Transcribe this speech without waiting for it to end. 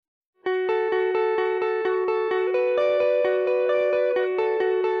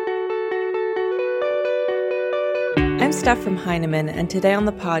Steph from Heinemann, and today on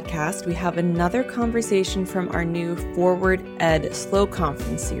the podcast, we have another conversation from our new Forward Ed Slow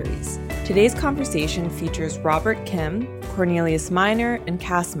Conference series. Today's conversation features Robert Kim, Cornelius Minor, and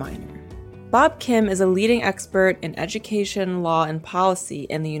Cass Minor. Bob Kim is a leading expert in education, law, and policy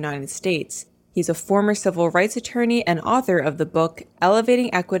in the United States. He's a former civil rights attorney and author of the book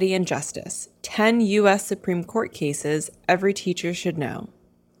Elevating Equity and Justice, 10 U.S. Supreme Court Cases Every Teacher Should Know.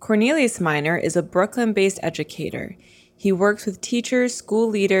 Cornelius Minor is a Brooklyn-based educator. He works with teachers, school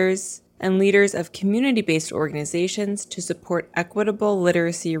leaders, and leaders of community-based organizations to support equitable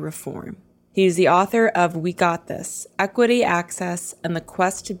literacy reform. He's the author of We Got This, Equity, Access, and the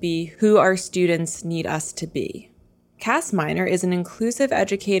Quest to Be Who Our Students Need Us to Be. Cass Minor is an inclusive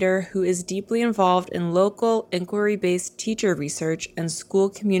educator who is deeply involved in local, inquiry-based teacher research and school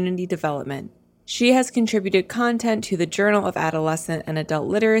community development. She has contributed content to the Journal of Adolescent and Adult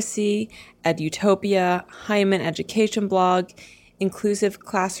Literacy, EdUtopia, Heinemann Education Blog,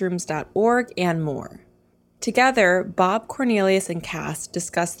 InclusiveClassrooms.org, and more. Together, Bob, Cornelius, and Cass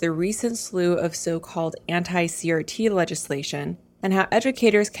discuss the recent slew of so-called anti-CRT legislation and how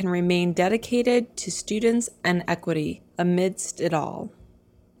educators can remain dedicated to students and equity amidst it all.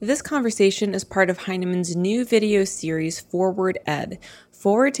 This conversation is part of Heinemann's new video series, Forward Ed,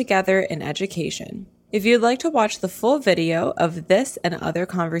 Forward Together in Education. If you'd like to watch the full video of this and other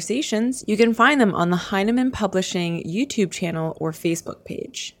conversations, you can find them on the Heinemann Publishing YouTube channel or Facebook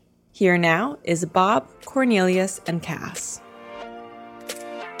page. Here now is Bob, Cornelius, and Cass.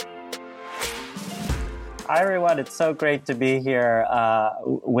 Hi, everyone. It's so great to be here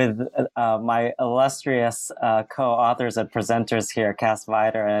with my illustrious co-authors and presenters here, Cass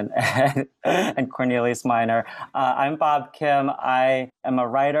Minor and Cornelius Minor. I'm Bob Kim. I am a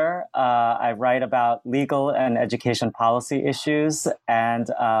writer. I write about legal and education policy issues and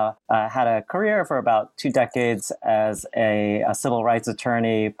had a career for about 2 decades as a civil rights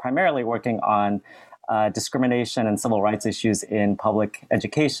attorney, primarily working on discrimination and civil rights issues in public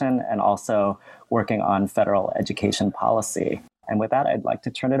education and also working on federal education policy. And with that, I'd like to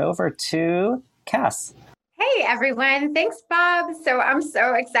turn it over to Cass. Hey, everyone. Thanks, Bob. So I'm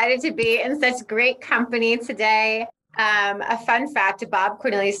so excited to be in such great company today. A fun fact, Bob,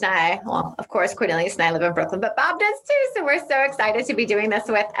 Cornelius, and I, well, of course, Cornelius and I live in Brooklyn, but Bob does too. So we're so excited to be doing this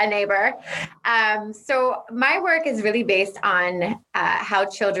with a neighbor. So my work is really based on how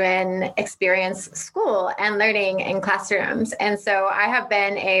children experience school and learning in classrooms. And so I have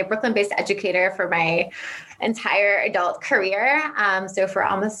been a Brooklyn-based educator for my entire adult career, so for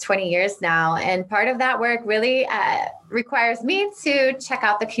almost 20 years now. And part of that work really requires me to check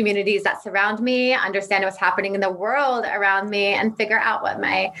out the communities that surround me, understand what's happening in the world around me, and figure out what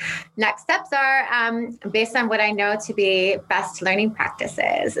my next steps are based on what I know to be best learning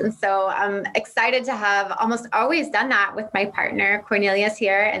practices. And so I'm excited to have almost always done that with my partner, Cornelius,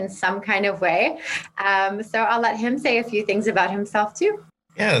 here in some kind of way. So I'll let him say a few things about himself too.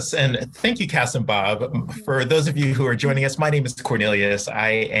 Yes, and thank you, Cass and Bob. For those of you who are joining us, my name is Cornelius. I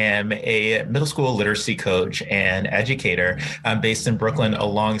am a middle school literacy coach and educator. I'm based in Brooklyn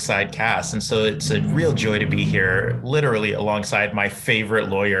alongside Cass, and so it's a real joy to be here, literally alongside my favorite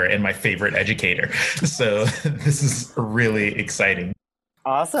lawyer and my favorite educator. So this is really exciting.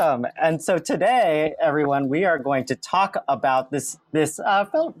 Awesome. And so today, everyone, we are going to talk about this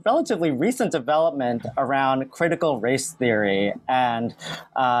relatively recent development around critical race theory. And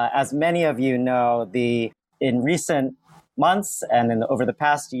as many of you know, in recent months and over the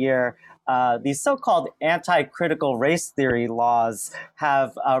past year, these so-called anti-critical race theory laws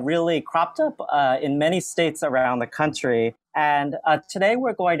have really cropped up in many states around the country. And today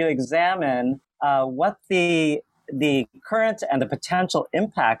we're going to examine what the current and the potential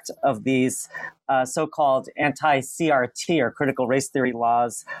impact of these so-called anti-CRT or critical race theory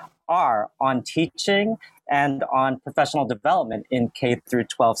laws are on teaching and on professional development in K through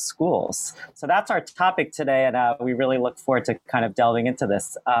 12 schools. So that's our topic today, and we really look forward to kind of delving into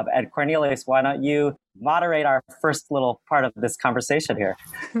this. And Cornelius, why don't you moderate our first little part of this conversation here?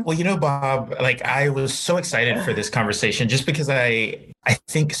 Well, Bob, I was so excited for this conversation just because I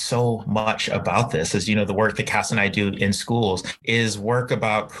think so much about this. As you know, the work that Cass and I do in schools is work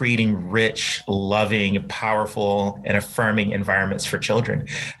about creating rich, loving, powerful, and affirming environments for children.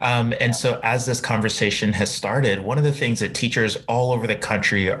 And so as this conversation has started, one of the things that teachers all over the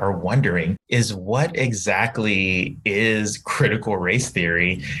country are wondering is what exactly is critical race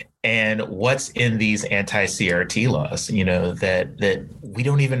theory And what's in these anti-CRT laws, that we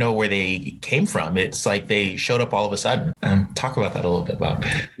don't even know where they came from. It's like they showed up all of a sudden. Talk about that a little bit, Bob.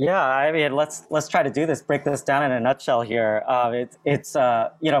 Yeah, I mean, let's try to do this, break this down in a nutshell here. It's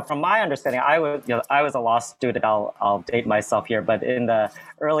from my understanding, I was a law student. I'll date myself here, but in the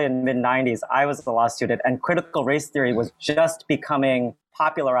early and mid 90s, I was a law student, and critical race theory was just becoming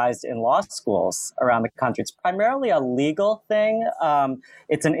popularized in law schools around the country. It's primarily a legal thing.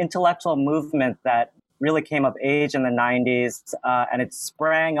 It's an intellectual movement that really came of age in the 90s, and it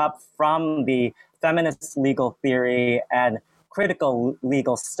sprang up from the feminist legal theory and critical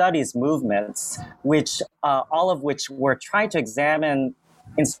legal studies movements, which all of which were trying to examine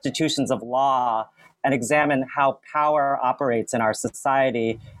institutions of law and examine how power operates in our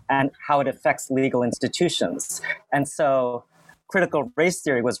society and how it affects legal institutions. And so critical race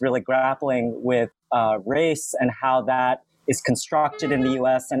theory was really grappling with race and how that is constructed in the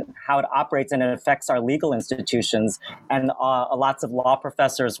US and how it operates and it affects our legal institutions. And lots of law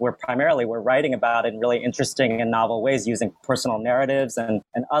professors were writing about it in really interesting and novel ways, using personal narratives and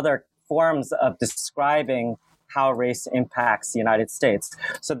other forms of describing how race impacts the United States.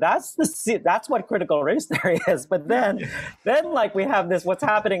 So that's what critical race theory is. But then like we have this, what's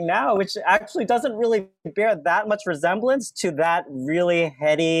happening now, which actually doesn't really bear that much resemblance to that really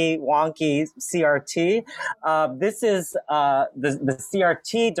heady, wonky CRT. This is the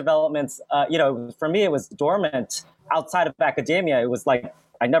CRT developments. For me, it was dormant outside of academia. It was like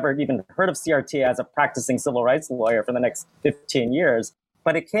I never even heard of CRT as a practicing civil rights lawyer for the next 15 years.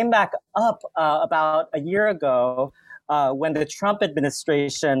 But it came back up about a year ago when the Trump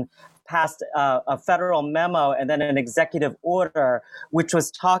administration passed a federal memo and then an executive order, which was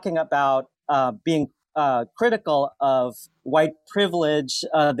talking about being critical of white privilege,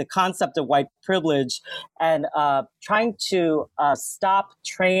 the concept of white privilege, and trying to stop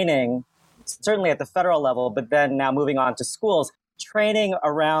training, certainly at the federal level, but then now moving on to schools, training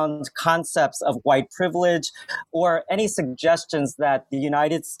around concepts of white privilege or any suggestions that the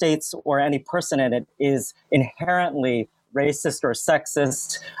United States or any person in it is inherently racist or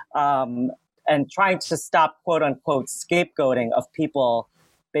sexist, and trying to stop, quote unquote, scapegoating of people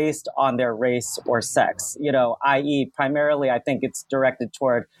based on their race or sex, i.e. primarily, I think it's directed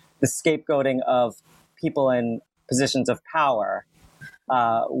toward the scapegoating of people in positions of power.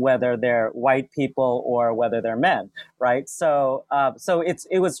 Whether they're white people or whether they're men, right? So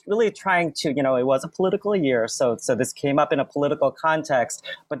it was really trying to, it was a political year, so this came up in a political context,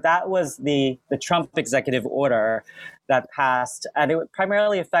 but that was the Trump executive order that passed, and it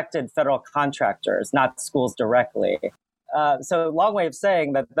primarily affected federal contractors, not schools directly. So long way of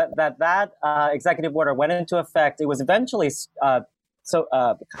saying that executive order went into effect. It was eventually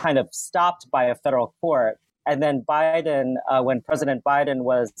kind of stopped by a federal court. And then Biden, when President Biden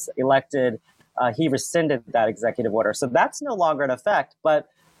was elected, he rescinded that executive order. So that's no longer in effect. But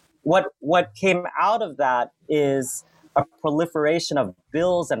what came out of that is a proliferation of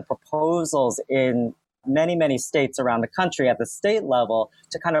bills and proposals in many, many states around the country at the state level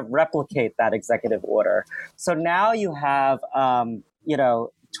to kind of replicate that executive order. So now you have,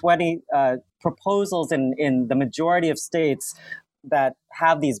 20 proposals in the majority of states that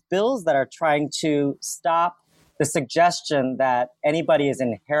have these bills that are trying to stop the suggestion that anybody is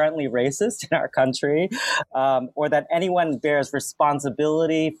inherently racist in our country, or that anyone bears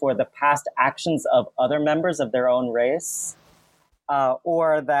responsibility for the past actions of other members of their own race,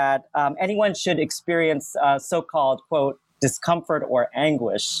 or that anyone should experience so-called, quote, discomfort or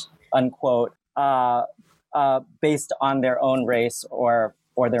anguish, unquote, based on their own race or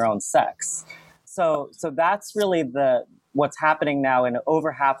their own sex. So that's really what's happening now in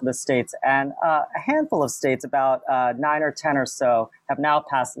over half of the states, and a handful of states, about 9 or 10 or so, have now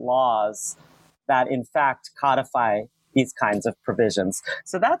passed laws that in fact codify these kinds of provisions.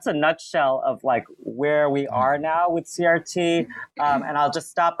 So that's a nutshell of like where we are now with CRT. And I'll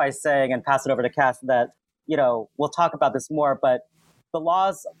just stop by saying and pass it over to Cass that, we'll talk about this more, but the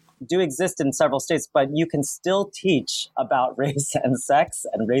laws do exist in several states, but you can still teach about race and sex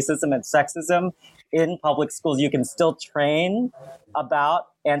and racism and sexism in public schools. You can still train about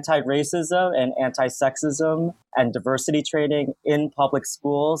anti-racism and anti-sexism and diversity training in public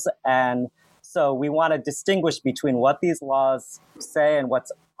schools. And so we want to distinguish between what these laws say and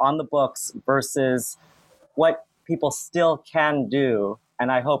what's on the books versus what people still can do.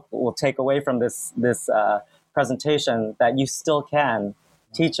 And I hope we'll take away from this presentation that you still can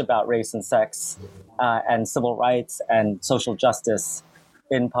teach about race and sex and civil rights and social justice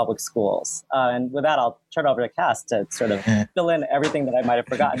in public schools. And with that, I'll turn it over to Cass to sort of fill in everything that I might have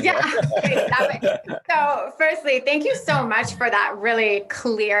forgotten. Yeah. So firstly, thank you so much for that really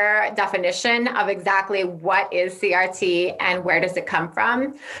clear definition of exactly what is CRT and where does it come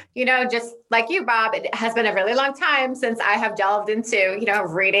from. Just like you, Bob, it has been a really long time since I have delved into,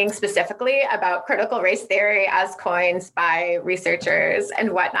 reading specifically about critical race theory as coined by researchers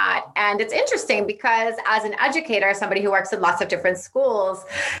and whatnot. And it's interesting because as an educator, somebody who works in lots of different schools,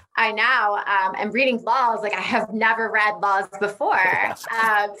 I now am reading laws like I have never read laws before.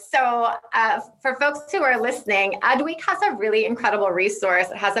 So for folks who are listening, EdWeek has a really incredible resource.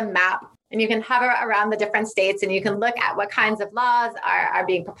 It has a map, and you can hover around the different states and you can look at what kinds of laws are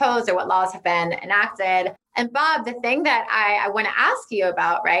being proposed or what laws have been enacted. And Bob, the thing that I want to ask you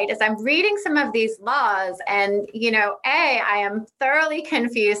about, right, is I'm reading some of these laws and, I am thoroughly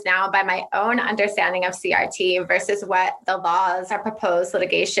confused now by my own understanding of CRT versus what the laws or proposed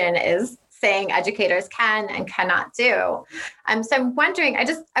litigation is saying educators can and cannot do. So I'm wondering, I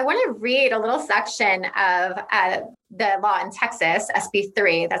want to read a little section of the law in Texas, SB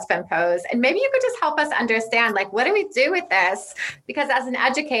 3, that's been posed. And maybe you could just help us understand, what do we do with this? Because as an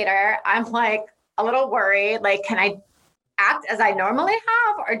educator, I'm a little worried, can I act as I normally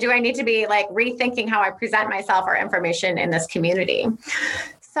have, or do I need to be rethinking how I present myself or information in this community?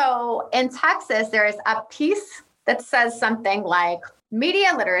 So in Texas, there is a piece that says something like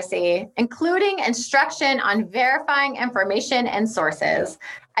media literacy, including instruction on verifying information and sources,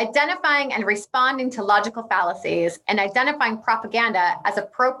 identifying and responding to logical fallacies, and identifying propaganda as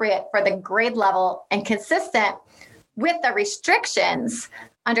appropriate for the grade level and consistent with the restrictions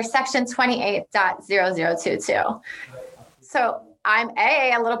under section 28.0022. So I'm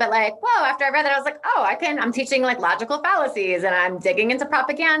a little bit after I read that, I was I'm teaching logical fallacies and I'm digging into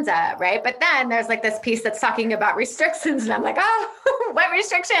propaganda, right? But then there's this piece that's talking about restrictions and I'm what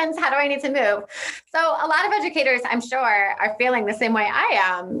restrictions? How do I need to move? So a lot of educators, I'm sure, are feeling the same way I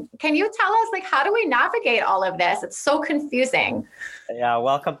am. Can you tell us, how do we navigate all of this? It's so confusing. Yeah,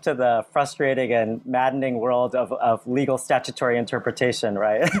 welcome to the frustrating and maddening world of legal statutory interpretation,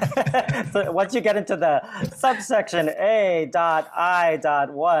 right? So once you get into the subsection A.I.1,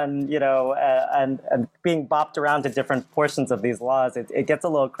 and being bopped around to different portions of these laws, it gets a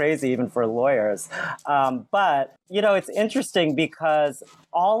little crazy even for lawyers. But it's interesting because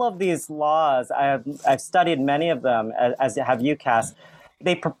all of these laws, I've studied many of them, as have you, Cass.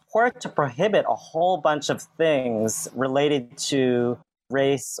 They purport to prohibit a whole bunch of things related to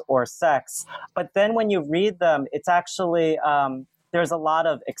race or sex. But then when you read them, it's actually, there's a lot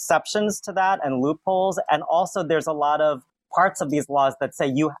of exceptions to that and loopholes. And also there's a lot of parts of these laws that say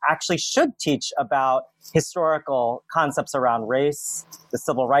you actually should teach about historical concepts around race, the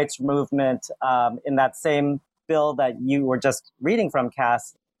civil rights movement. In that same bill that you were just reading from,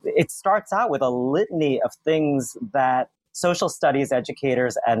 Cass, it starts out with a litany of things that social studies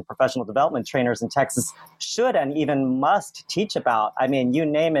educators and professional development trainers in Texas should and even must teach about. I mean, you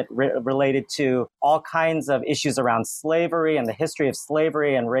name it, related to all kinds of issues around slavery and the history of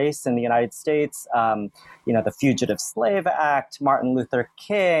slavery and race in the United States. The Fugitive Slave Act, Martin Luther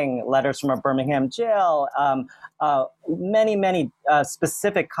King, letters from a Birmingham jail, many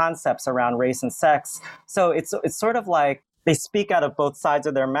specific concepts around race and sex. So it's sort of like they speak out of both sides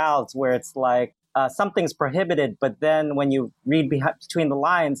of their mouths, where it's something's prohibited, but then when you read between the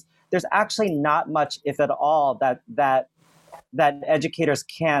lines, there's actually not much, if at all, that educators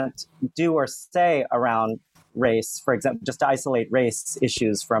can't do or say around race, for example, just to isolate race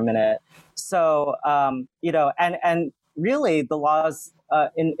issues for a minute. So, and really the laws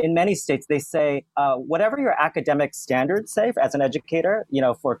in many states, they say, whatever your academic standards say as an educator,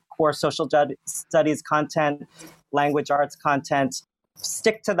 for core social studies content, language arts content,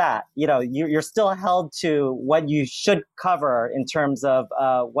 stick to that. You're still held to what you should cover in terms of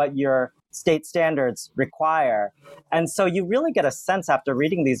what your state standards require. And so you really get a sense after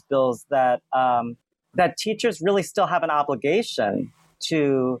reading these bills that that teachers really still have an obligation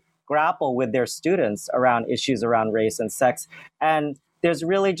to grapple with their students around issues around race and sex. And there's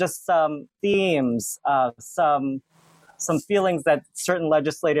really just some themes, some feelings that certain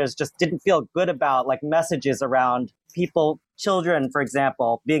legislators just didn't feel good about, like messages around children, for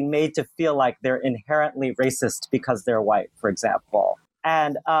example, being made to feel like they're inherently racist because they're white, for example.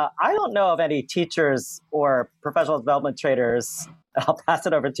 And I don't know of any teachers or professional development trainers, I'll pass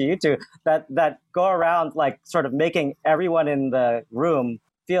it over to you two, that go around sort of making everyone in the room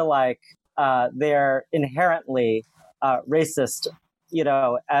feel like they're inherently racist,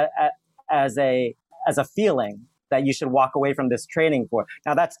 as a feeling that you should walk away from this training for.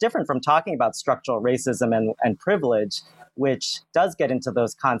 Now, that's different from talking about structural racism and privilege, which does get into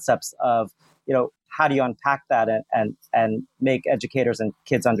those concepts of, how do you unpack that and make educators and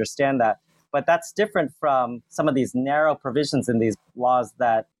kids understand that? But that's different from some of these narrow provisions in these laws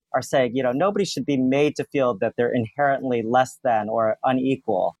that are saying, nobody should be made to feel that they're inherently less than or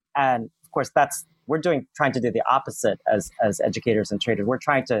unequal. And of course, we're trying to do the opposite as educators and traders. We're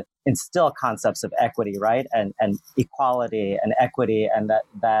trying to instill concepts of equity, right? And equality and equity, and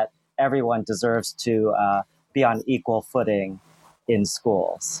that everyone deserves to be on equal footing in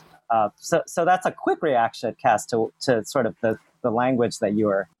schools. So that's a quick reaction, Cass, to sort of the language that you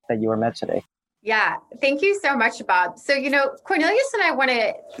were mentioning. Yeah, thank you so much, Bob. So, Cornelius and I want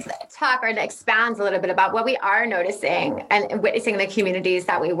to talk or expand a little bit about what we are noticing and witnessing in the communities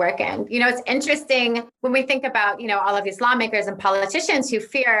that we work in. It's interesting when we think about, all of these lawmakers and politicians who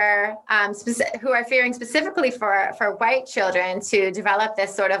fear, who are fearing specifically for white children to develop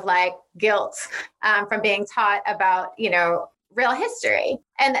this sort of like guilt from being taught about, real history.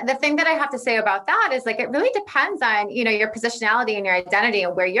 And the thing that I have to say about that is like, it really depends on, your positionality and your identity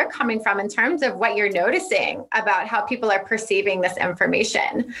and where you're coming from in terms of what you're noticing about how people are perceiving this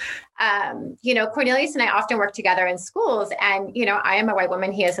information. Cornelius and I often work together in schools, and, I am a white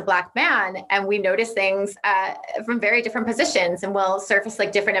woman, he is a Black man, and we notice things from very different positions, and we'll surface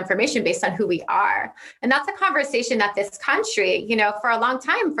like different information based on who we are. And that's a conversation that this country, for a long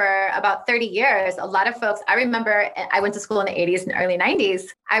time, for about 30 years, a lot of folks, I remember I went to school in the 80s and early 90s.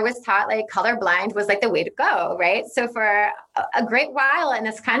 I was taught like colorblind was like the way to go, right? So for a great while in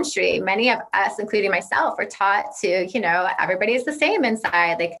this country, many of us, including myself, were taught to, everybody is the same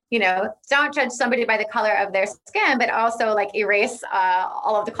inside, like, don't judge somebody by the color of their skin, but also like erase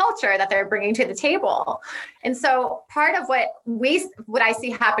all of the culture that they're bringing to the table. And so part of what I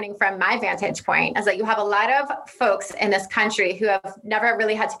see happening from my vantage point is that you have a lot of folks in this country who have never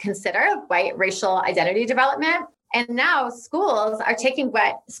really had to consider white racial identity development. And now schools and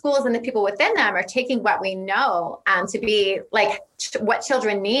the people within them are taking what we know to be like what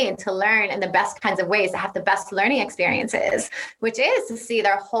children need to learn in the best kinds of ways, to have the best learning experiences, which is to see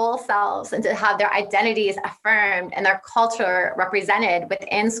their whole selves and to have their identities affirmed and their culture represented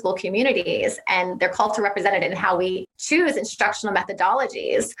within school communities and their culture represented in how we choose instructional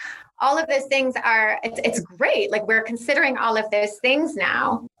methodologies. All of those things it's great. Like we're considering all of those things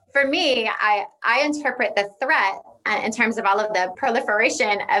now. For me, I interpret the threat in terms of all of the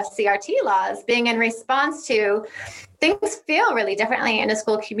proliferation of CRT laws being in response to things feel really differently in a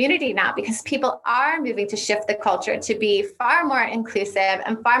school community now, because people are moving to shift the culture to be far more inclusive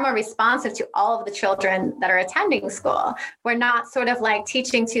and far more responsive to all of the children that are attending school. We're not sort of like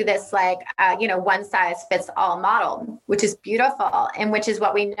teaching to this like, one size fits all model, which is beautiful and which is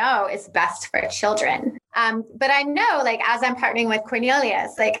what we know is best for children. But I know, like, as I'm partnering with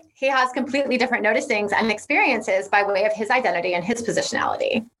Cornelius, like he has completely different noticings and experiences by way of his identity and his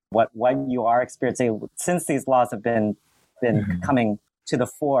positionality. What you are experiencing since these laws have been coming to the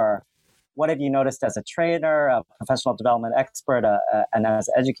fore, what have you noticed as a trainer, a professional development expert, and as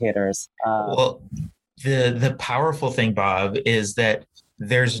educators? Well, the powerful thing, Bob, is that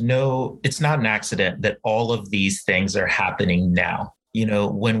it's not an accident that all of these things are happening now.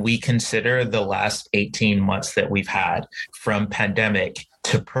 When we consider the last 18 months that we've had, from pandemic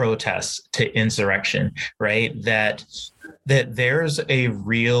to protests to insurrection, right? That there's a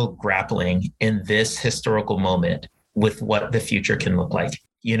real grappling in this historical moment with what the future can look like.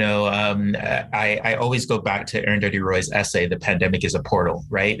 I always go back to Arundhati Roy's essay, "The Pandemic is a Portal,"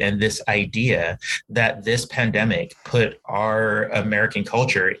 right? And this idea that this pandemic put our American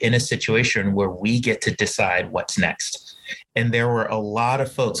culture in a situation where we get to decide what's next. And there were a lot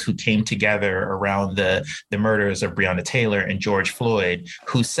of folks who came together around the murders of Breonna Taylor and George Floyd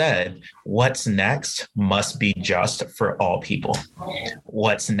who said, what's next must be just for all people.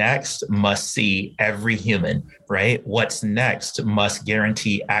 What's next must see every human, right? What's next must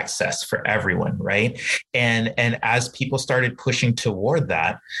guarantee access for everyone, right? And as people started pushing toward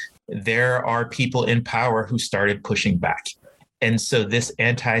that, there are people in power who started pushing back. And so this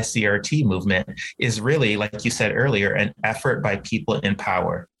anti-CRT movement is really, like you said earlier, an effort by people in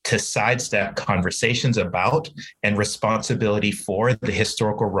power to sidestep conversations about and responsibility for the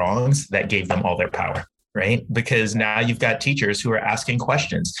historical wrongs that gave them all their power, right? Because now you've got teachers who are asking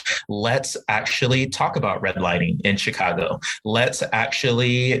questions. Let's actually talk about redlining in Chicago. Let's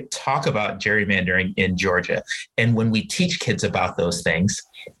actually talk about gerrymandering in Georgia. And when we teach kids about those things,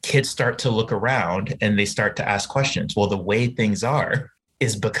 kids start to look around and they start to ask questions. Well, the way things are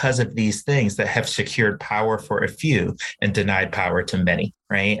is because of these things that have secured power for a few and denied power to many,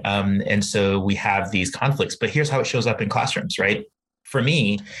 right? And so we have these conflicts, but here's how it shows up in classrooms, right? For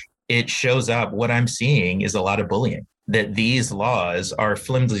me, it shows up, what I'm seeing is a lot of bullying. that these laws are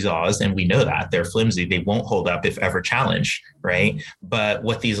flimsy laws, and we know that they're flimsy. They won't hold up if ever challenged, right? But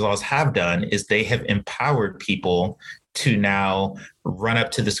what these laws have done is they have empowered people to now run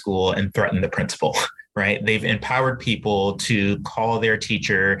up to the school and threaten the principal. Right? They've empowered people to call their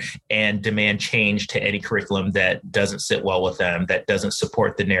teacher and demand change to any curriculum that doesn't sit well with them, that doesn't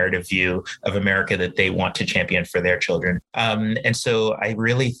support the narrative view of America that they want to champion for their children. And so I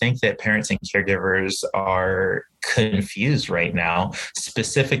really think that parents and caregivers are confused right now,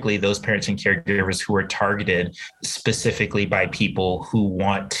 specifically those parents and caregivers who are targeted specifically by people who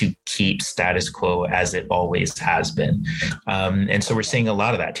want to keep status quo as it always has been. And so we're seeing a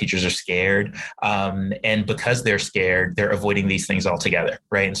lot of that. Teachers are scared. And because they're scared, they're avoiding these things altogether.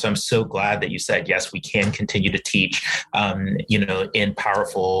 Right. And so I'm so glad that you said, yes, we can continue to teach, in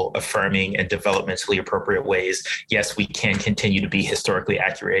powerful, affirming, and developmentally appropriate ways. Yes, we can continue to be historically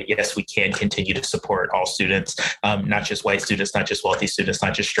accurate. Yes, we can continue to support all students. Not just white students, not just wealthy students,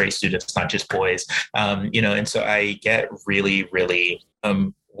 not just straight students, not just boys, and so I get really, really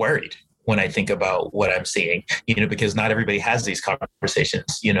worried when I think about what I'm seeing, because not everybody has these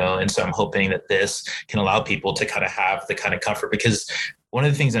conversations, and so I'm hoping that this can allow people to kind of have the kind of comfort, because one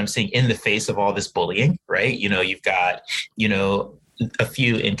of the things I'm seeing in the face of all this bullying, right, you've got, a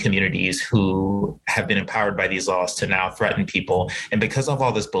few in communities who have been empowered by these laws to now threaten people. And because of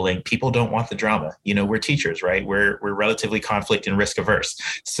all this bullying, people don't want the drama. We're teachers, right? We're relatively conflict and risk averse.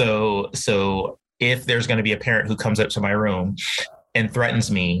 So if there's going to be a parent who comes up to my room and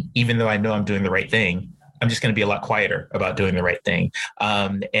threatens me, even though I know I'm doing the right thing, I'm just going to be a lot quieter about doing the right thing.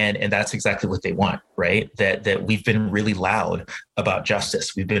 And that's exactly what they want, right? That we've been really loud about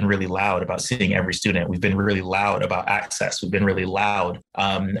justice. We've been really loud about seeing every student. We've been really loud about access. We've been really loud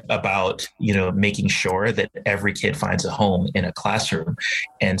about, making sure that every kid finds a home in a classroom.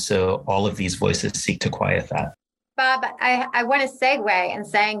 And so all of these voices seek to quiet that. Bob, I want to segue in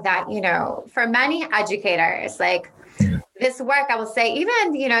saying that, for many educators, this work, I will say,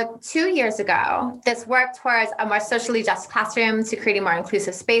 even, 2 years ago, this work towards a more socially just classroom, to creating more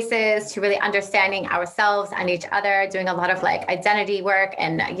inclusive spaces, to really understanding ourselves and each other, doing a lot of identity work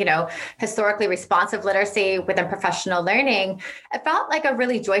and, historically responsive literacy within professional learning, it felt like a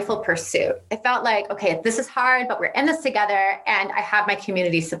really joyful pursuit. It felt like, okay, this is hard, but we're in this together and I have my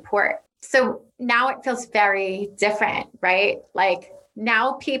community support. So now it feels very different, right?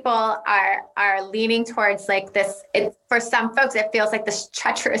 Now people are leaning towards this. For some folks, it feels like this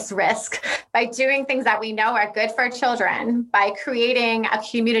treacherous risk by doing things that we know are good for children, by creating a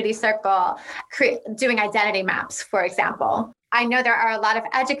community circle, doing identity maps, for example. I know there are a lot of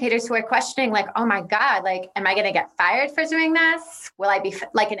educators who are questioning, oh my God, am I going to get fired for doing this? Will I be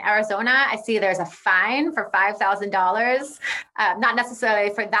in Arizona? I see there's a fine for $5,000, not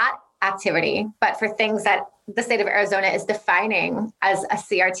necessarily for that activity, but for things that the state of Arizona is defining as a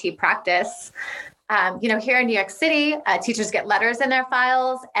CRT practice. Here in New York City, teachers get letters in their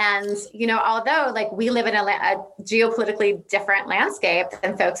files. And, although we live in a geopolitically different landscape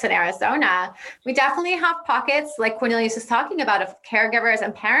than folks in Arizona, we definitely have pockets, like Cornelius was talking about, of caregivers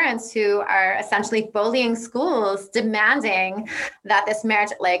and parents who are essentially bullying schools, demanding that this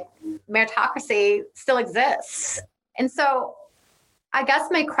meritocracy still exists. And so I guess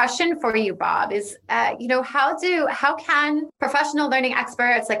my question for you, Bob, is, how can professional learning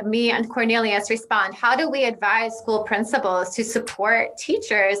experts like me and Cornelius respond? How do we advise school principals to support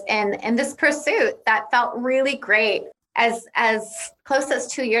teachers in this pursuit that felt really great as close as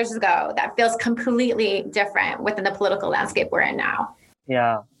 2 years ago, that feels completely different within the political landscape we're in now?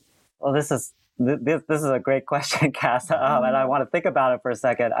 Yeah, well, this is a great question, Cass, and I want to think about it for a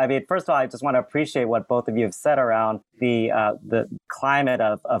second. I mean, first of all, I just want to appreciate what both of you have said around the climate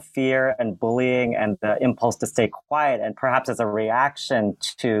of fear and bullying and the impulse to stay quiet, and perhaps as a reaction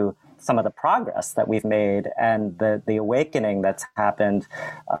to some of the progress that we've made and the awakening that's happened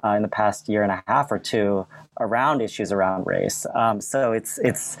in the past year and a half or two around issues around race. So it's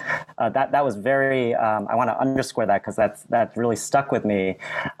that was very, I want to underscore that because that really stuck with me.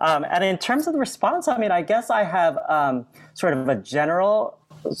 And in terms of the response, I mean, I guess I have sort of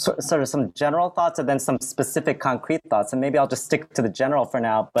some general thoughts and then some specific concrete thoughts. And maybe I'll just stick to the general for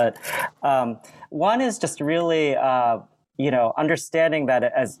now. But one is just really, understanding that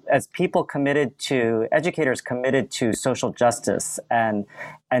as people educators committed to social justice and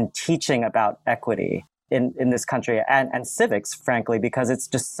teaching about equity in this country and civics, frankly, because it's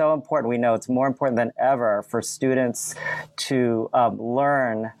just so important. We know it's more important than ever for students to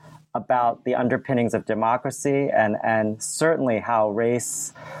learn about the underpinnings of democracy and certainly how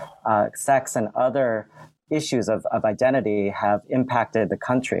race, sex, and other issues of identity have impacted the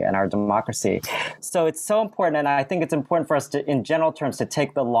country and our democracy. So it's so important, and I think it's important for us to, in general terms, to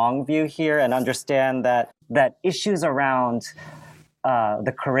take the long view here and understand that issues around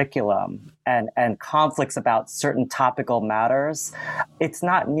the curriculum and conflicts about certain topical matters, it's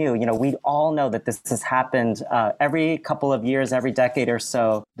not new. We all know that this has happened every couple of years, every decade or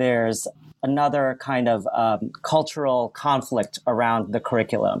so. There's another kind of cultural conflict around the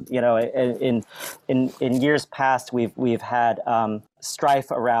curriculum. In years past, we've had strife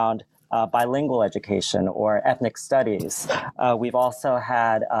around bilingual education or ethnic studies. We've also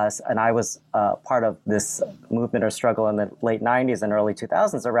had, and I was part of this movement or struggle in the late 90s and early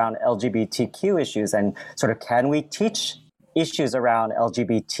 2000s around LGBTQ issues, and sort of, can we teach issues around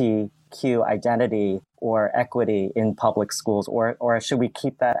LGBTQ identity or equity in public schools, or should we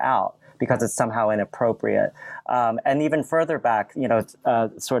keep that out because it's somehow inappropriate? And even further back,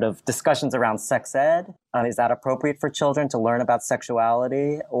 sort of discussions around sex ed. Is that appropriate for children to learn about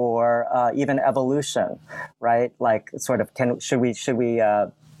sexuality, or even evolution, right? Like, sort of, should we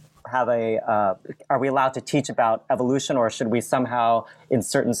have are we allowed to teach about evolution, or should we somehow, in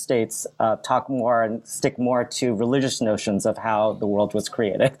certain states, talk more and stick more to religious notions of how the world was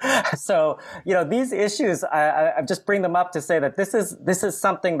created? So, these issues, I just bring them up to say that this is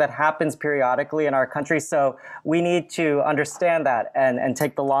something that happens periodically in our country. So we need to understand that and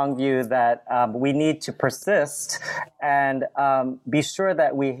take the long view that we need to persist and be sure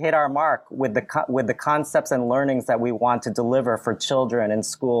that we hit our mark with the concepts and learnings that we want to deliver for children in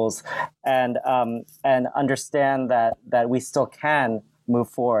schools, and understand that we still can move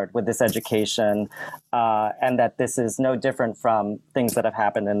forward with this education, and that this is no different from things that have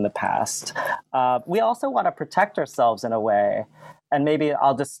happened in the past. We also want to protect ourselves in a way, and maybe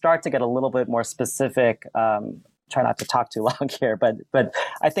I'll just start to get a little bit more specific. Try not to talk too long here, but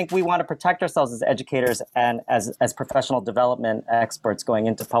I think we want to protect ourselves as educators and as professional development experts going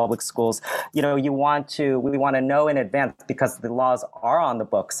into public schools. We want to know in advance, because the laws are on the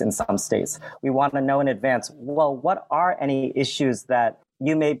books in some states. We want to know in advance, well, what are any issues that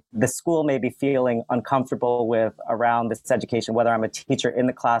the school may be feeling uncomfortable with around this education, whether I'm a teacher in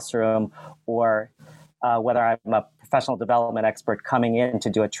the classroom or whether I'm a professional development expert coming in to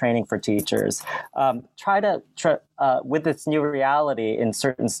do a training for teachers. With this new reality in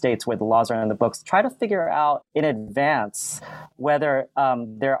certain states where the laws are in the books, try to figure out in advance whether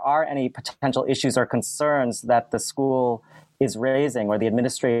there are any potential issues or concerns that the school is raising or the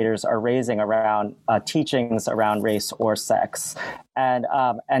administrators are raising around teachings around race or sex, and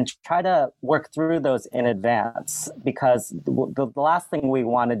try to work through those in advance, because the last thing we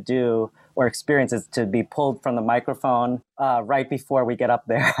want to do or experience is to be pulled from the microphone right before we get up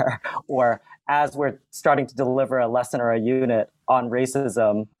there, or as we're starting to deliver a lesson or a unit on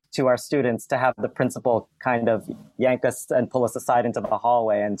racism to our students, to have the principal kind of yank us and pull us aside into the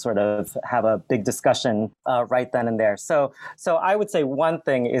hallway and sort of have a big discussion right then and there. So I would say one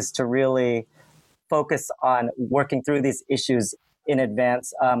thing is to really focus on working through these issues in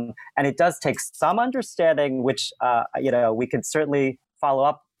advance. And it does take some understanding, which, we could certainly follow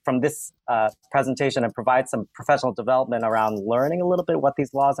up from this presentation and provide some professional development around learning a little bit what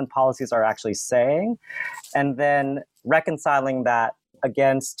these laws and policies are actually saying, and then reconciling that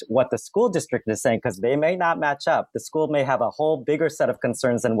against what the school district is saying, because they may not match up. The school may have a whole bigger set of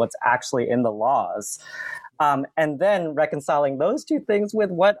concerns than what's actually in the laws. And then reconciling those two things with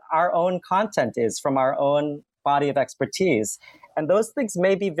what our own content is from our own body of expertise. And those things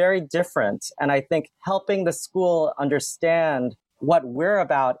may be very different. And I think helping the school understand what we're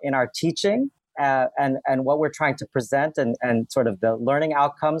about in our teaching and what we're trying to present and sort of the learning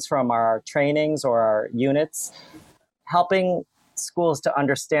outcomes from our trainings or our units, helping schools to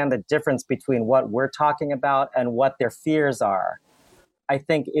understand the difference between what we're talking about and what their fears are, I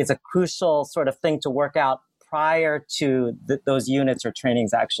think is a crucial sort of thing to work out prior to those units or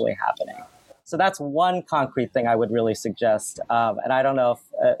trainings actually happening. So that's one concrete thing I would really suggest. And I don't know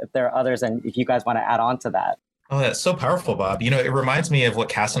if there are others, and if you guys want to add on to that. Oh, that's so powerful, Bob. It reminds me of what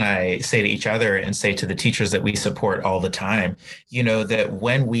Cass and I say to each other and say to the teachers that we support all the time, that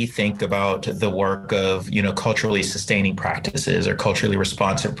when we think about the work of, culturally sustaining practices or culturally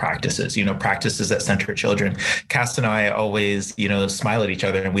responsive practices, practices that center children, Cass and I always, smile at each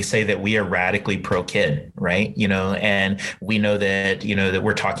other and we say that we are radically pro-kid, right? And we know that, that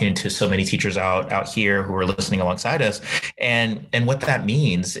we're talking to so many teachers out here who are listening alongside us. And what that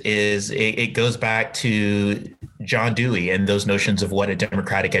means is it goes back to John Dewey and those notions of what a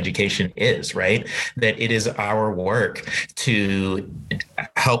democratic education is, right? That it is our work to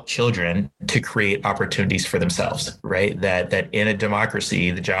help children to create opportunities for themselves, right? That in a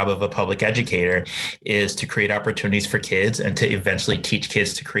democracy, the job of a public educator is to create opportunities for kids and to eventually teach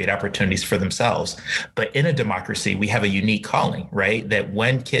kids to create opportunities for themselves. But in a democracy, we have a unique calling, right? That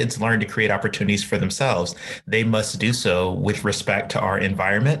when kids learn to create opportunities for themselves, they must do so with respect to our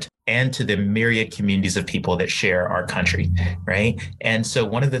environment and to the myriad communities of people that share our country, right? And so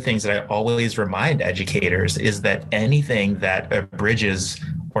one of the things that I always remind educators is that anything that abridges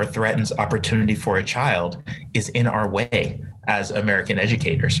or threatens opportunity for a child is in our way as American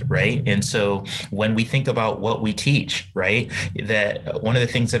educators, right? And so when we think about what we teach, right, that one of the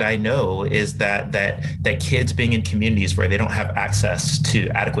things that I know is that kids being in communities where they don't have access to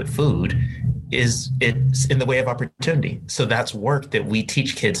adequate food it's in the way of opportunity. So that's work that we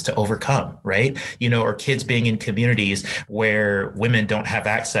teach kids to overcome, right? Or kids being in communities where women don't have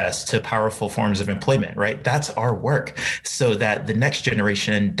access to powerful forms of employment, right? That's our work so that the next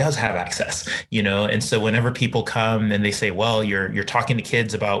generation does have access, And so whenever people come and they say, well, you're talking to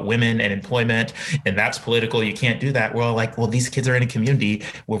kids about women and employment and that's political, you can't do that. Well, these kids are in a community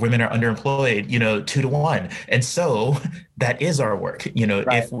where women are underemployed, 2-to-1. And so that is our work,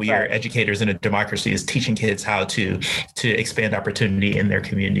 if we are educators in a democracy, is teaching kids how to expand opportunity in their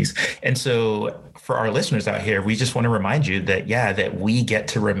communities. And so for our listeners out here, we just want to remind you that, that we get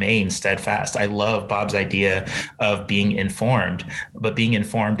to remain steadfast. I love Bob's idea of being informed, but being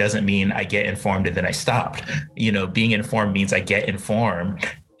informed doesn't mean I get informed and then I stopped. Being informed means I get informed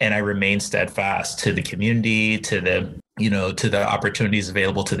and I remain steadfast to the community, to the opportunities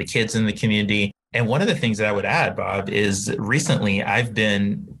available to the kids in the community. And one of the things that I would add, Bob, is recently I've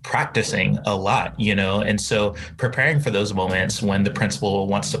been practicing a lot, and so preparing for those moments when the principal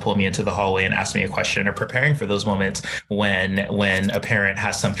wants to pull me into the hallway and ask me a question, or preparing for those moments when a parent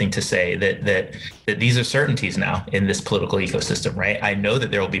has something to say, that these are certainties now in this political ecosystem, right? I know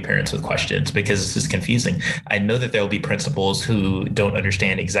that there will be parents with questions because this is confusing. I know that there will be principals who don't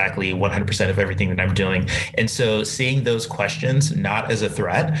understand exactly 100% of everything that I'm doing. And so seeing those questions not as a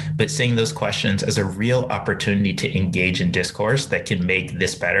threat, but seeing those questions as a real opportunity to engage in discourse that can make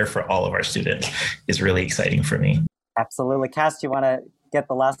this better for all of our students is really exciting for me. Absolutely. Cass, do you want to get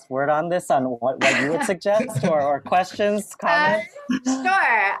the last word on this, on what you would suggest or questions, comments? Sure.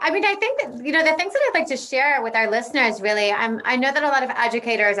 I mean, I think that, the things that I'd like to share with our listeners, really, I know that a lot of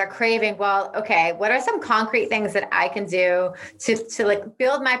educators are craving, well, okay, what are some concrete things that I can do to like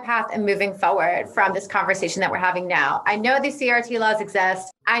build my path and moving forward from this conversation that we're having now? I know these CRT laws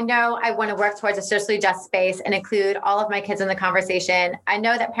exist. I know I want to work towards a socially just space and include all of my kids in the conversation. I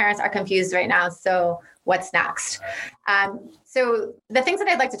know that parents are confused right now. So what's next? So the things that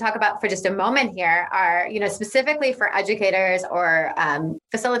I'd like to talk about for just a moment here are, specifically for educators or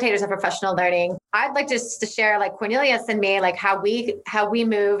facilitators of professional learning. I'd like just to share, like Cornelius and me, like how we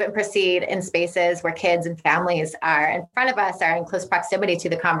move and proceed in spaces where kids and families are in front of us, are in close proximity to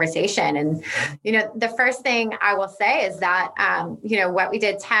the conversation. And, the first thing I will say is that, what we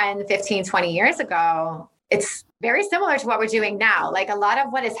did 10, 15, 20 years ago, it's very similar to what we're doing now. Like a lot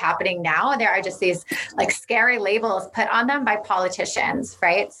of what is happening now, there are just these like scary labels put on them by politicians,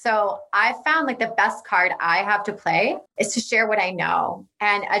 right? So I found like the best card I have to play is to share what I know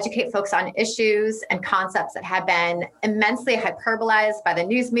and educate folks on issues and concepts that have been immensely hyperbolized by the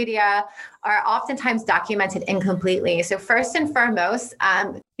news media, are oftentimes documented incompletely. So first and foremost,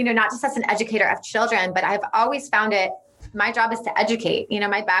 not just as an educator of children, but I've always found it my job is to educate.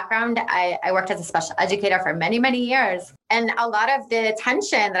 My background, I worked as a special educator for many, many years. And a lot of the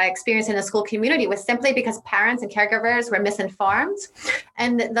tension that I experienced in the school community was simply because parents and caregivers were misinformed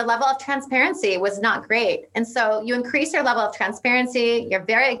and the level of transparency was not great. And so you increase your level of transparency, you're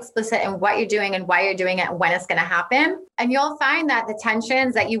very explicit in what you're doing and why you're doing it and when it's going to happen. And you'll find that the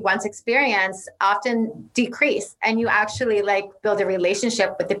tensions that you once experienced often decrease and you actually build a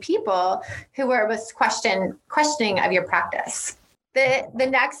relationship with the people who were questioning of your practice. The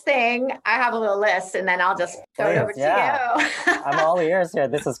next thing, I have a little list and then I'll just throw it over to you. I'm all ears here.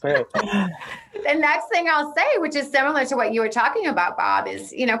 This is great. The next thing I'll say, which is similar to what you were talking about, Bob,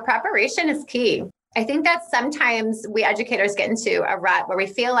 is, preparation is key. I think that sometimes we educators get into a rut where we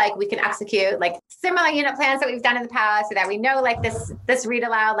feel like we can execute like similar unit plans that we've done in the past, or that we know like this read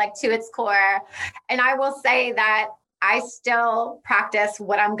aloud, like to its core. And I will say that I still practice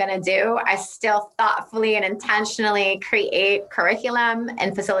what I'm going to do. I still thoughtfully and intentionally create curriculum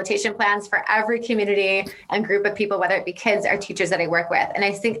and facilitation plans for every community and group of people, whether it be kids or teachers that I work with. And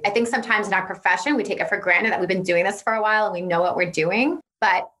I think sometimes in our profession, we take it for granted that we've been doing this for a while and we know what we're doing.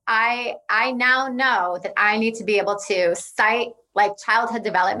 But I now know that I need to be able to cite like childhood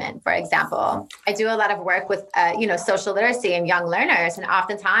development, for example. I do a lot of work with, social literacy and young learners. And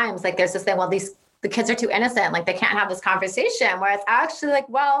oftentimes like there's this thing, well, the kids are too innocent, like they can't have this conversation, where it's actually like,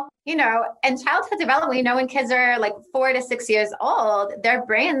 well, in childhood development, when kids are like 4 to 6 years old, their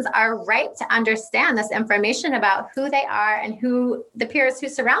brains are ripe to understand this information about who they are and who the peers who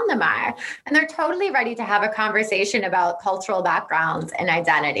surround them are. And they're totally ready to have a conversation about cultural backgrounds and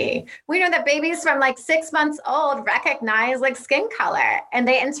identity. We know that babies from like 6 months old recognize like skin color, and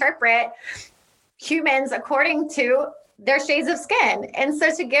they interpret humans according to their shades of skin. And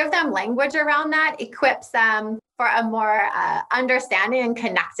so to give them language around that equips them for a more understanding and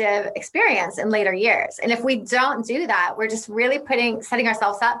connective experience in later years. And if we don't do that, we're just really setting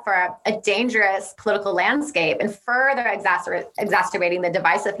ourselves up for a dangerous political landscape and further exacerbating the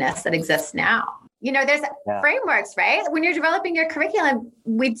divisiveness that exists now. There's frameworks, right? When you're developing your curriculum,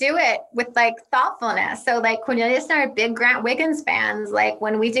 we do it with like thoughtfulness. So like Cornelius and I are big Grant Wiggins fans. Like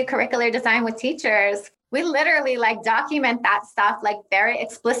when we do curricular design with teachers, we literally like document that stuff like very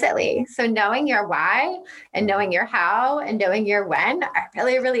explicitly. So knowing your why and knowing your how and knowing your when are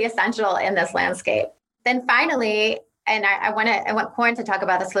really, really essential in this landscape. Then finally, and I want Corn to talk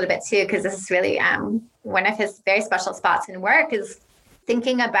about this a little bit too, because this is really one of his very special spots in work is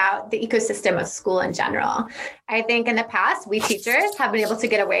thinking about the ecosystem of school in general. I think in the past, we teachers have been able to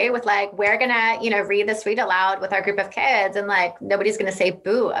get away with like, we're going to, read this read aloud with our group of kids and like, nobody's going to say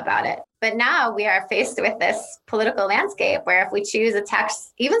boo about it. But now we are faced with this political landscape where if we choose a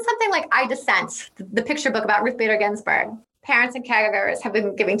text, even something like I Dissent, the picture book about Ruth Bader Ginsburg, parents and caregivers have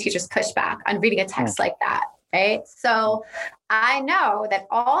been giving teachers pushback on reading a text like that, right? So I know that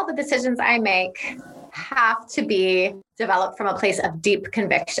all the decisions I make have to be developed from a place of deep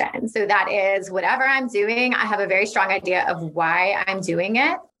conviction. So that is whatever I'm doing, I have a very strong idea of why I'm doing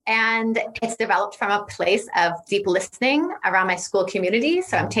it. And it's developed from a place of deep listening around my school community.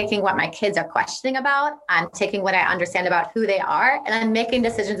 So I'm taking what my kids are questioning about, I'm taking what I understand about who they are, and I'm making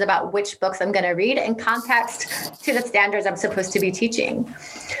decisions about which books I'm going to read in context to the standards I'm supposed to be teaching.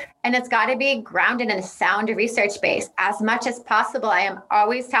 And it's got to be grounded in a sound research base. As much as possible, I am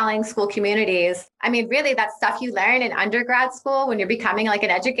always telling school communities, really that stuff you learn in undergrad school when you're becoming like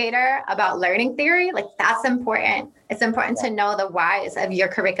an educator about learning theory, like that's important. It's important to know the whys of your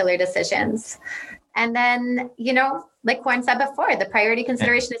curricular decisions. And then, like Juan said before, the priority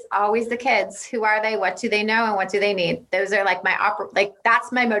consideration is always the kids. Who are they? What do they know? And what do they need? Those are like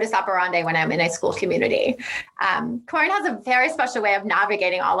that's my modus operandi when I'm in a school community. Corn has a very special way of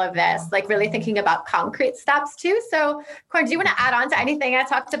navigating all of this, like really thinking about concrete steps too. So Corn, do you want to add on to anything I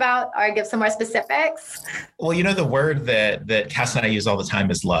talked about or give some more specifics? Well, the word that Cass and I use all the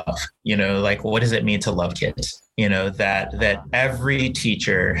time is love. Like what does it mean to love kids? That every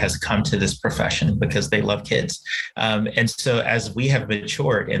teacher has come to this profession because they love kids. And so as we have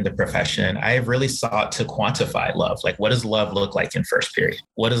matured in the profession, I have really sought to quantify love. Like, what does love look like in first period?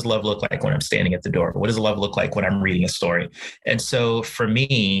 What does love look like when I'm standing at the door? What does love look like when I'm reading a story? And so for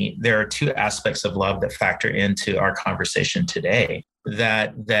me, there are two aspects of love that factor into our conversation today.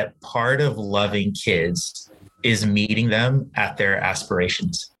 That part of loving kids is meeting them at their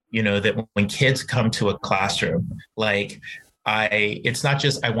aspirations. That when kids come to a classroom, it's not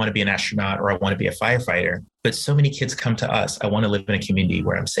just I want to be an astronaut or I want to be a firefighter, but so many kids come to us. I want to live in a community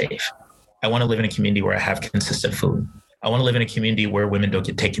where I'm safe. I want to live in a community where I have consistent food. I want to live in a community where women don't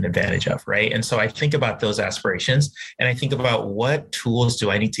get taken advantage of, right? And so I think about those aspirations and I think about what tools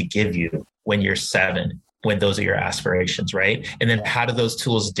do I need to give you when you're 7, when those are your aspirations, right? And then how do those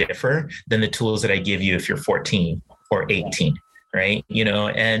tools differ than the tools that I give you if you're 14 or 18? Right.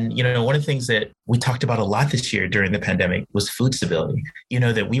 And one of the things that we talked about a lot this year during the pandemic was food stability,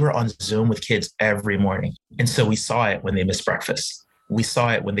 that we were on Zoom with kids every morning. And so we saw it when they missed breakfast. We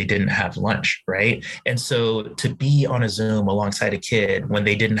saw it when they didn't have lunch. Right. And so to be on a Zoom alongside a kid when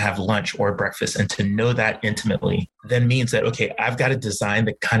they didn't have lunch or breakfast and to know that intimately then means that, okay, I've got to design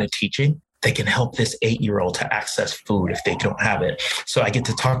the kind of teaching that can help this 8-year-old to access food if they don't have it. So I get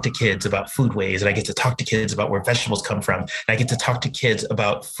to talk to kids about foodways, and I get to talk to kids about where vegetables come from. And I get to talk to kids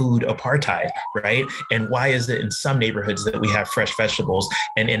about food apartheid, right? And why is it in some neighborhoods that we have fresh vegetables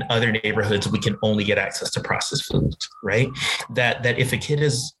and in other neighborhoods we can only get access to processed foods, right? That if a kid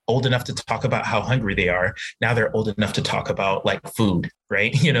is old enough to talk about how hungry they are, now they're old enough to talk about like food,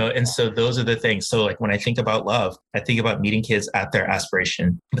 right? And so those are the things. So like when I think about love, I think about meeting kids at their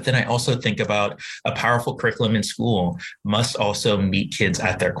aspiration, but then I also think about a powerful curriculum in school must also meet kids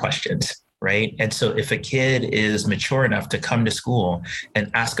at their questions, right? And so if a kid is mature enough to come to school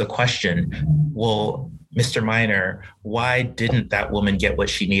and ask a question, well, Mr. Minor, why didn't that woman get what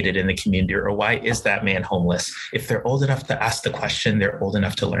she needed in the community? Or why is that man homeless? If they're old enough to ask the question, they're old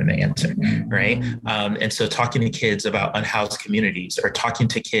enough to learn the answer, right? And so talking to kids about unhoused communities, or talking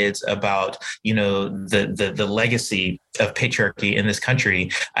to kids about, the legacy of patriarchy in this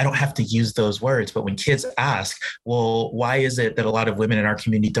country, I don't have to use those words. But when kids ask, well, why is it that a lot of women in our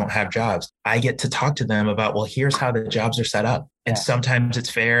community don't have jobs? I get to talk to them about, well, here's how the jobs are set up. And sometimes it's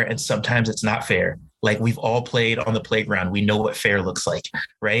fair and sometimes it's not fair. Like, we've all played on the playground. We know what fair looks like,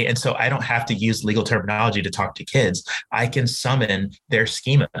 right? And so I don't have to use legal terminology to talk to kids. I can summon their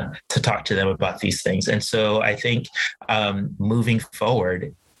schema to talk to them about these things. And so I think moving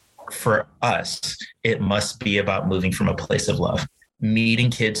forward for us, it must be about moving from a place of love, meeting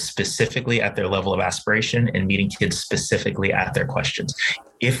kids specifically at their level of aspiration and meeting kids specifically at their questions.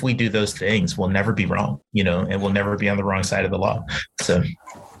 If we do those things, we'll never be wrong, and we'll never be on the wrong side of the law. So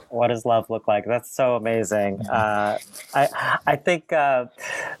what does love look like? That's so amazing. I think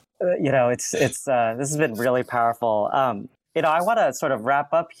it's this has been really powerful. I want to sort of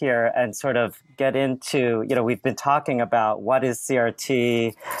wrap up here and sort of get into, we've been talking about what is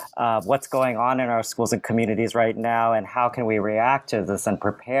CRT, what's going on in our schools and communities right now, and how can we react to this and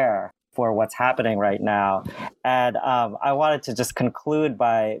prepare for what's happening right now. And I wanted to just conclude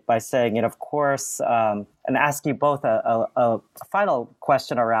by saying, of course, and ask you both a final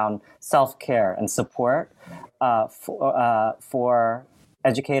question around self-care and support for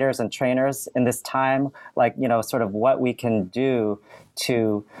educators and trainers in this time, sort of what we can do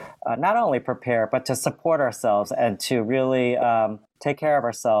to not only prepare, but to support ourselves and to really take care of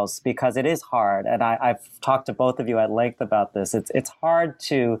ourselves, because it is hard. And I've talked to both of you at length about this. It's hard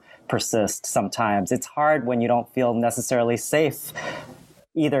to persist sometimes. It's hard when you don't feel necessarily safe,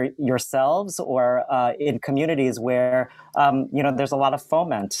 either yourselves or in communities where, there's a lot of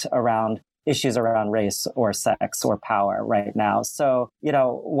foment around issues around race or sex or power right now. So,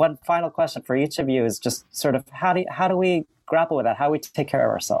 one final question for each of you is just sort of how do we grapple with that? How do we take care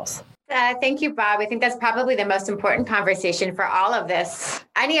of ourselves? Thank you, Bob. I think that's probably the most important conversation for all of this,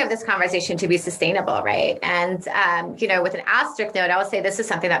 any of this conversation to be sustainable, right? And, with an asterisk note, I will say this is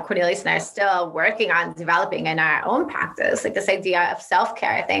something that Cornelius and I are still working on developing in our own practice, like this idea of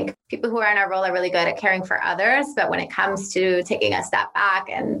self-care. I think people who are in our role are really good at caring for others, but when it comes to taking a step back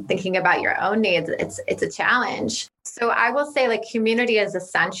and thinking about your own needs, it's a challenge. So I will say community is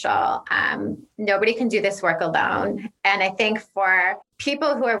essential. Nobody can do this work alone. And I think for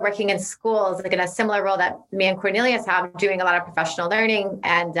people who are working in schools, in a similar role that me and Cornelius have, doing a lot of professional learning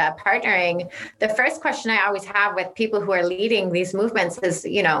and partnering, the first question I always have with people who are leading these movements is,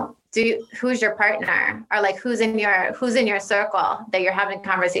 who's your partner, or who's in your circle that you're having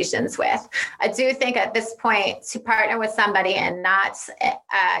conversations with? I do think at this point to partner with somebody and not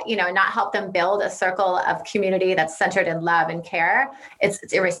help them build a circle of community that's centered in love and care, it's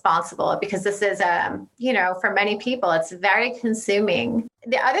irresponsible, because this is, for many people, it's very consuming.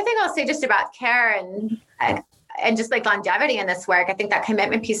 The other thing I'll say just about care and just longevity in this work, I think that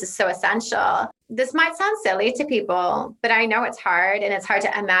commitment piece is so essential. This might sound silly to people, but I know it's hard, and it's hard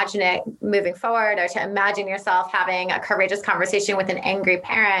to imagine it moving forward, or to imagine yourself having a courageous conversation with an angry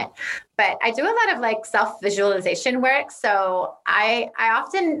parent. But I do a lot of self-visualization work. So I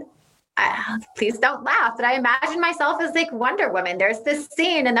often, please don't laugh, but I imagine myself as Wonder Woman. There's this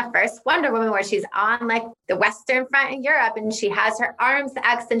scene in the first Wonder Woman where she's on the Western Front in Europe, and she has her arms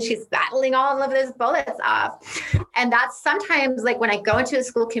X'd and she's battling all of those bullets off. And that's sometimes when I go into a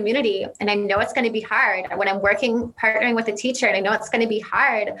school community and I know it's going to be hard, when I'm partnering with a teacher and I know it's going to be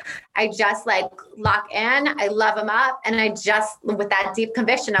hard, I just lock in, I love them up. And I just, with that deep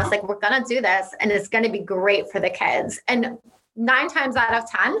conviction, I was we're going to do this, and it's going to be great for the kids. And 9 times out of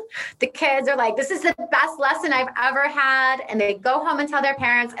 10, the kids are this is the best lesson I've ever had. And they go home and tell their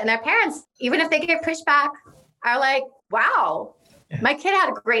parents, and their parents, even if they get pushback, are wow, my kid had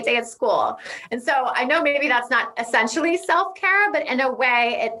a great day at school. And so I know maybe that's not essentially self-care, but in a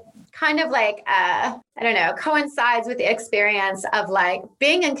way it kind of coincides with the experience of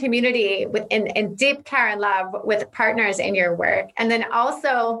being in community in deep care and love with partners in your work. And then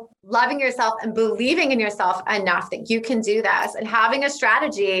also loving yourself and believing in yourself enough that you can do this, and having a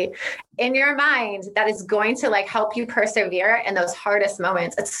strategy in your mind that is going to help you persevere in those hardest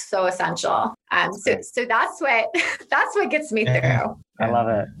moments. It's so essential. So that's what gets me through. I love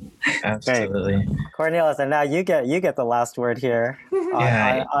it. Absolutely. Great. Cornelius, and now you get the last word here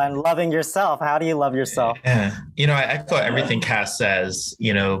on loving yourself. How do you love yourself? yourself? Yeah. I echo everything Cass says,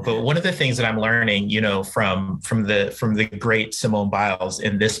 but one of the things that I'm learning, from the great Simone Biles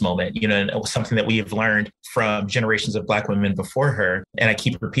in this moment, and it was something that we have learned from generations of Black women before her. And I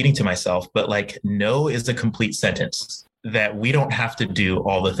keep repeating to myself, but like, no is a complete sentence, that we don't have to do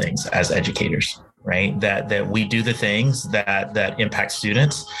all the things as educators. Right. That we do the things that impact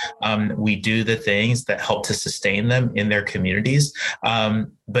students. We do the things that help to sustain them in their communities.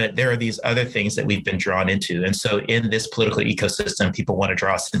 But there are these other things that we've been drawn into. And so in this political ecosystem, people want to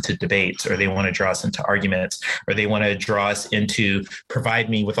draw us into debates, or they want to draw us into arguments, or they want to draw us into provide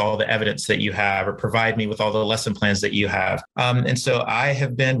me with all the evidence that you have, or provide me with all the lesson plans that you have. And so I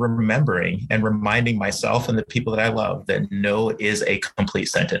have been remembering and reminding myself and the people that I love that no is a complete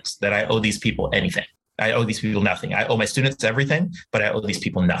sentence, that I owe these people anything. I owe these people nothing. I owe my students everything, but I owe these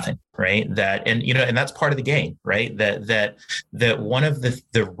people nothing, right? And that's part of the game, right? That one of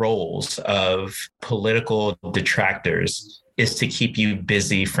the roles of political detractors is to keep you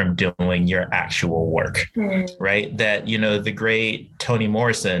busy from doing your actual work, right? That, the great Toni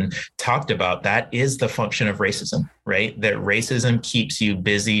Morrison talked about, that is the function of racism, right? That racism keeps you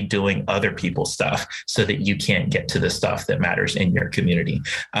busy doing other people's stuff so that you can't get to the stuff that matters in your community.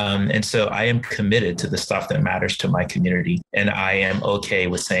 And so I am committed to the stuff that matters to my community, and I am okay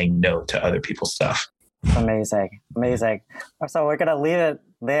with saying no to other people's stuff. Amazing. So we're going to leave it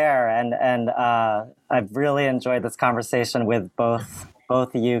there. And I've really enjoyed this conversation with both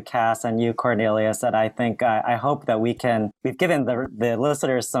you, Cass, and you, Cornelius. And I think, I hope that we've given the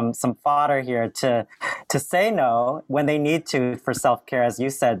listeners some fodder here to say no when they need to for self-care, as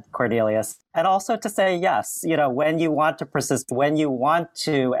you said, Cornelius. And also to say yes, when you want to persist, when you want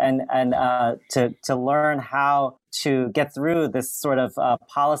to, and to learn how to get through this sort of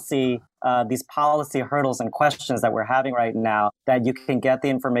these policy hurdles and questions that we're having right now, that you can get the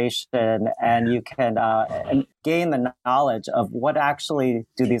information and you can and gain the knowledge of what actually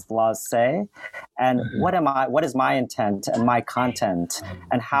do these laws say, and what is my intent and my content,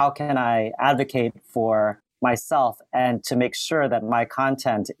 and how can I advocate for myself and to make sure that my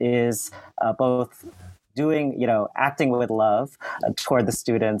content is both doing, acting with love toward the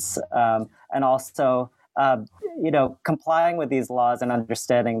students, and also complying with these laws and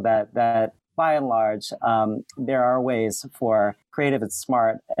understanding that by and large, there are ways for creative and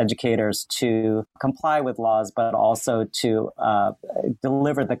smart educators to comply with laws, but also to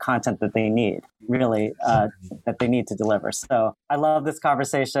deliver the content that they need, really, that they need to deliver. So I love this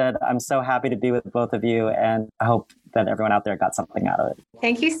conversation. I'm so happy to be with both of you, and I hope that everyone out there got something out of it.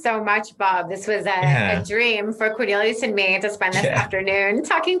 Thank you so much, Bob. This was a dream for Cornelius and me to spend this afternoon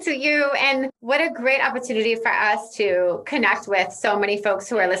talking to you. And what a great opportunity for us to connect with so many folks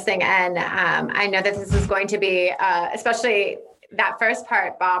who are listening. And I know that this is going to be, especially that first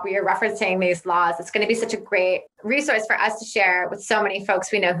part, Bob, where you're referencing these laws, it's going to be such a great resource for us to share with so many folks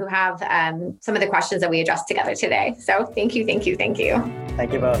we know who have some of the questions that we addressed together today. So thank you. Thank you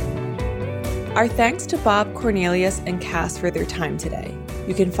both. Our thanks to Bob, Cornelius, and Cass for their time today.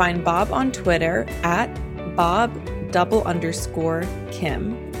 You can find Bob on Twitter at Bob_Kim,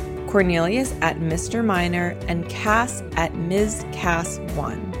 Cornelius at Mr. Minor, and Cass at Ms.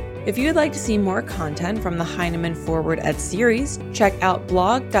 Cass1. If you would like to see more content from the Heinemann Forward Ed series, check out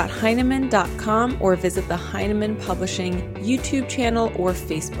blog.heinemann.com or visit the Heinemann Publishing YouTube channel or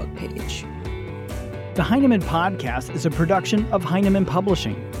Facebook page. The Heinemann Podcast is a production of Heinemann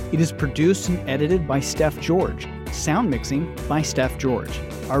Publishing. It is produced and edited by Steph George. Sound mixing by Steph George.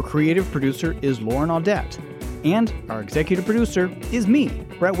 Our creative producer is Lauren Audette. And our executive producer is me,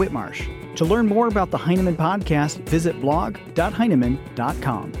 Brett Whitmarsh. To learn more about the Heinemann Podcast, visit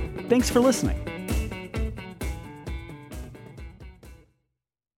blog.heinemann.com. Thanks for listening.